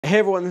Hey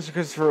everyone, this is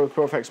Christopher with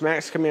ProFX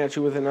Max coming at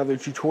you with another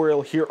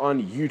tutorial here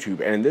on YouTube.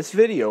 And in this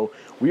video,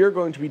 we are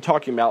going to be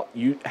talking about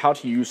how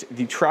to use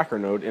the tracker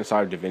node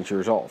inside of Davinci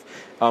Resolve.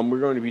 We're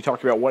going to be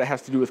talking about what it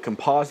has to do with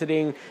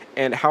compositing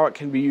and how it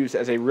can be used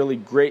as a really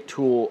great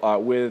tool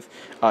with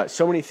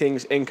so many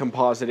things in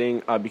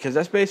compositing, because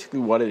that's basically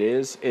what it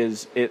is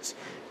it's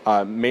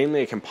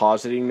mainly a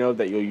compositing node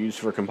that you'll use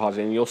for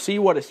compositing. You'll see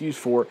what it's used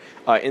for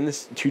in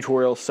this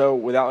tutorial, so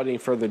without any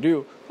further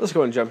ado, let's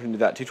go and jump into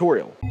that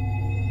tutorial.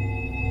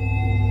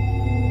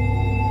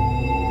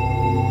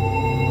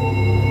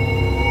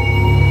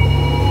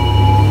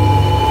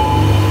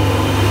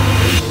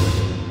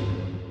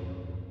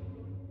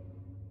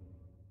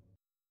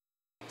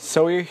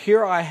 So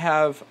here I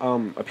have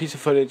a piece of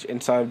footage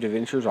inside of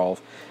Davinci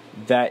Resolve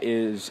that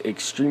is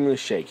extremely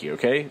shaky.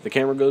 Okay, the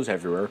camera goes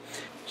everywhere.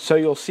 So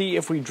you'll see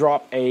if we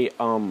drop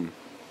just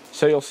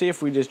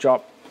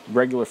drop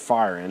regular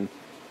fire in,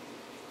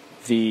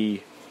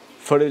 the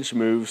footage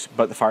moves,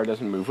 but the fire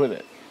doesn't move with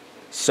it.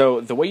 So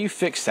the way you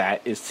fix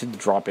that is to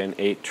drop in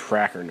a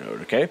tracker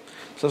node. Okay,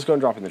 so let's go and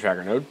drop in the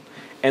tracker node.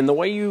 And the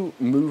way you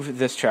move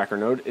this tracker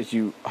node is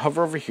you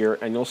hover over here,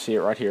 and you'll see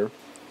it right here.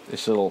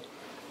 This little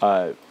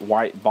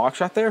white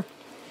box right there.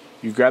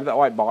 You grab that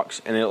white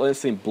box and it'll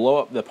instantly blow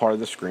up the part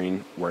of the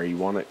screen where you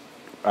want it,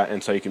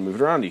 and so you can move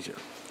it around easier.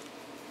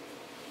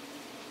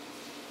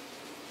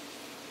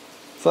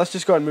 So let's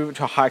just go ahead and move it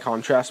to a high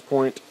contrast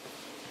point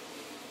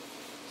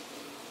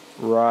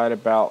right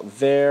about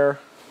there.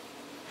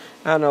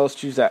 I don't know, let's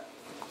choose that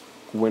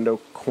window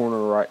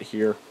corner right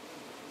here,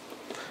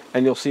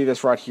 and you'll see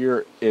this right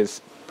here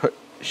is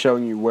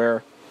showing you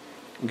where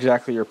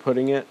exactly you're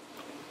putting it.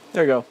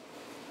 There you go.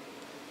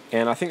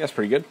 And I think that's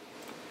pretty good.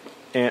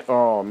 And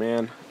oh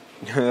man,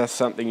 that's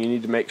something you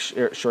need to make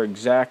sure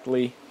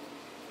exactly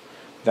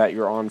that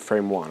you're on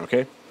frame 1,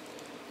 okay?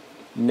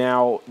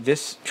 Now,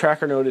 this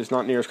tracker node is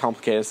not near as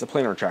complicated as the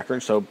planar tracker,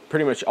 so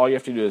pretty much all you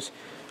have to do is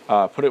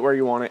put it where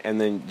you want it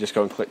and then just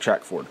go and click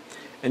track forward.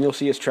 And you'll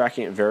see it's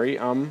tracking it very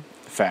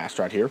fast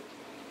right here.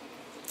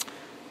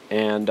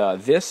 And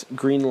this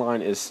green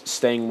line is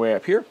staying way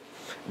up here.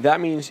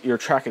 That means your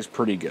track is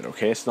pretty good,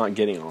 okay? It's not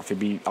getting off.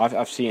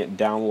 I've seen it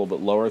down a little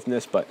bit lower than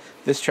this, but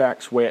this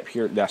track's way up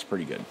here. That's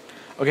pretty good.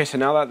 Okay, so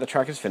now that the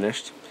track is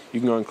finished, you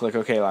can go and click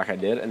OK like I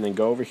did, and then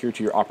go over here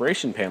to your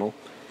operation panel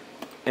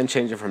and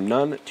change it from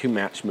none to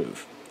match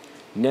move.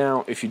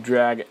 Now, if you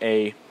drag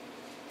a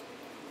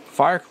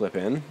fire clip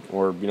in,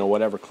 or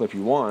whatever clip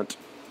you want,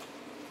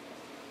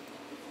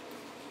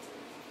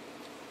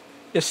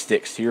 it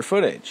sticks to your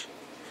footage.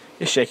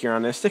 It's shaking around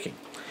and it's sticking,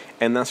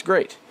 and that's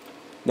great.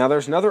 Now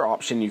there's another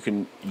option you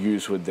can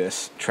use with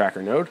this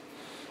tracker node,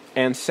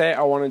 and say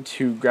I wanted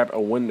to grab a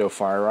window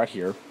fire right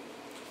here,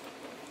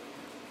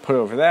 put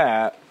over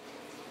that,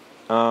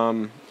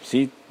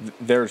 see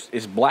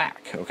it's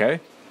black, okay?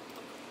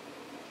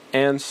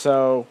 And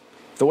so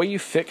the way you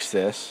fix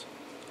this,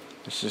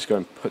 let's just go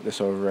and put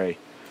this over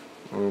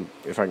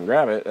if I can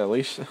grab it at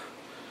least,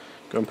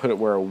 go and put it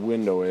where a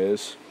window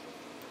is.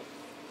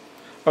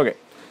 Okay.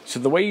 So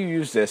the way you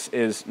use this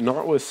is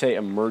not with, say,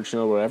 a merge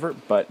node or whatever,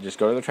 but just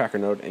go to the tracker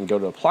node and go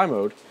to apply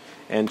mode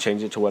and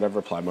change it to whatever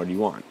apply mode you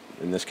want.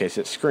 In this case,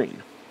 it's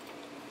screen.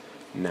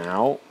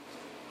 Now,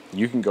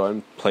 you can go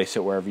and place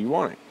it wherever you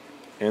want it.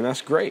 And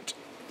that's great.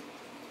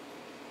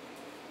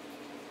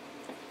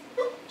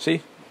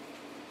 See?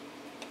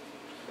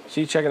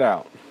 See, check it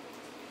out.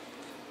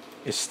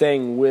 It's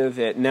staying with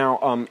it.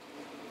 Now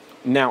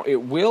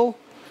it will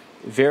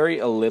vary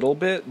a little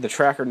bit. The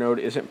tracker node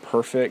isn't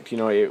perfect,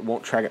 it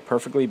won't track it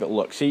perfectly, but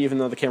look, see, even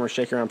though the camera's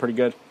shaking around pretty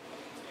good,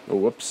 oh,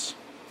 whoops,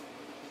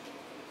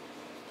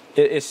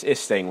 it's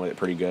staying with it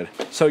pretty good.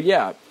 So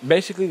yeah,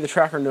 basically the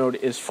tracker node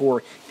is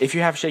for if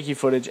you have shaky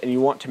footage and you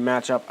want to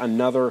match up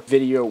another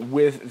video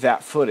with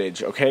that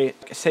footage, okay?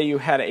 Say you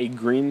had a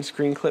green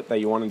screen clip that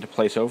you wanted to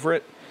place over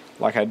it,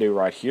 like I do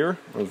right here,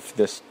 of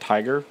this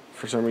tiger.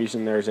 For some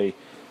reason there's a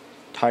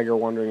tiger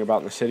wandering about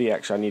in the city.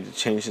 Actually, I need to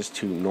change this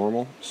to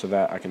normal so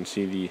that I can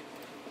see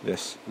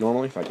this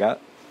normally, like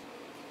that.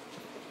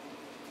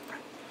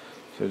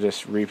 So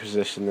just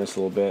reposition this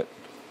a little bit.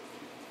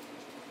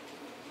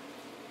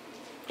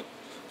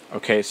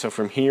 Okay, so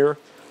from here,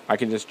 I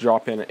can just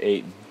drop in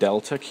a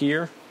delta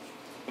keyer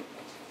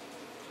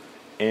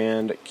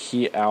and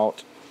key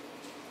out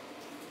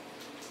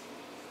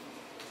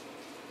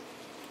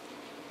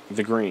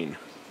the green,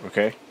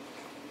 okay?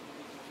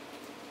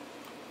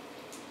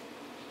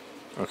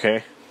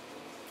 Okay,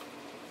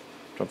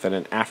 drop that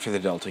in after the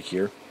delta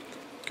here.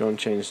 Go and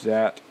change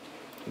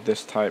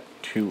this type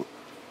to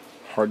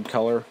hard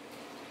color.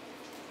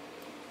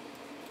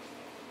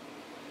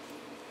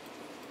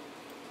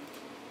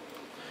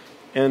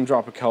 And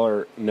drop a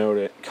color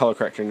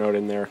correction node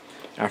in there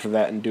after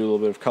that, and do a little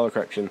bit of color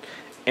correction.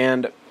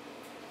 And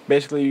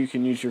basically you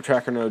can use your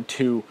tracker node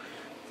to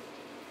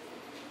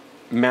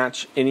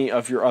match any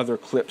of your other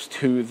clips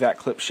to that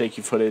clip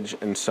shaky footage,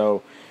 and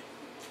so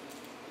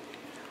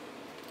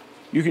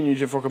you can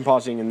use it for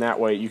compositing in that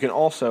way. You can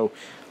also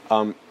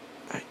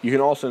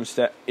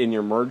instead, in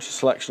your merge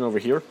selection over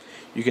here,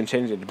 you can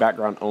change it to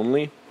background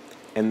only,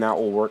 and that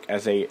will work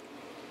as a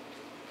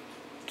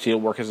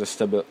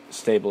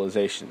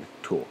stabilization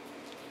tool.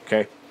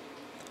 Okay,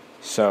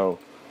 so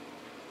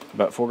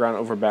but foreground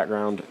over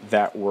background,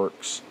 that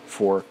works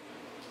for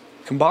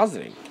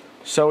compositing.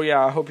 So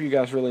yeah, I hope you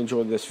guys really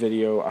enjoyed this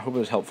video. I hope it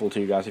was helpful to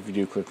you guys. If you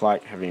do, click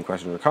like. Have any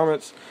questions or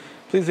comments,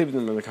 please leave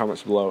them in the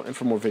comments below. And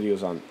for more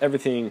videos on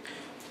everything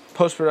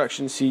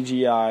post-production,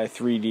 CGI,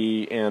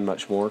 3D, and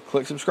much more,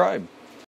 click subscribe.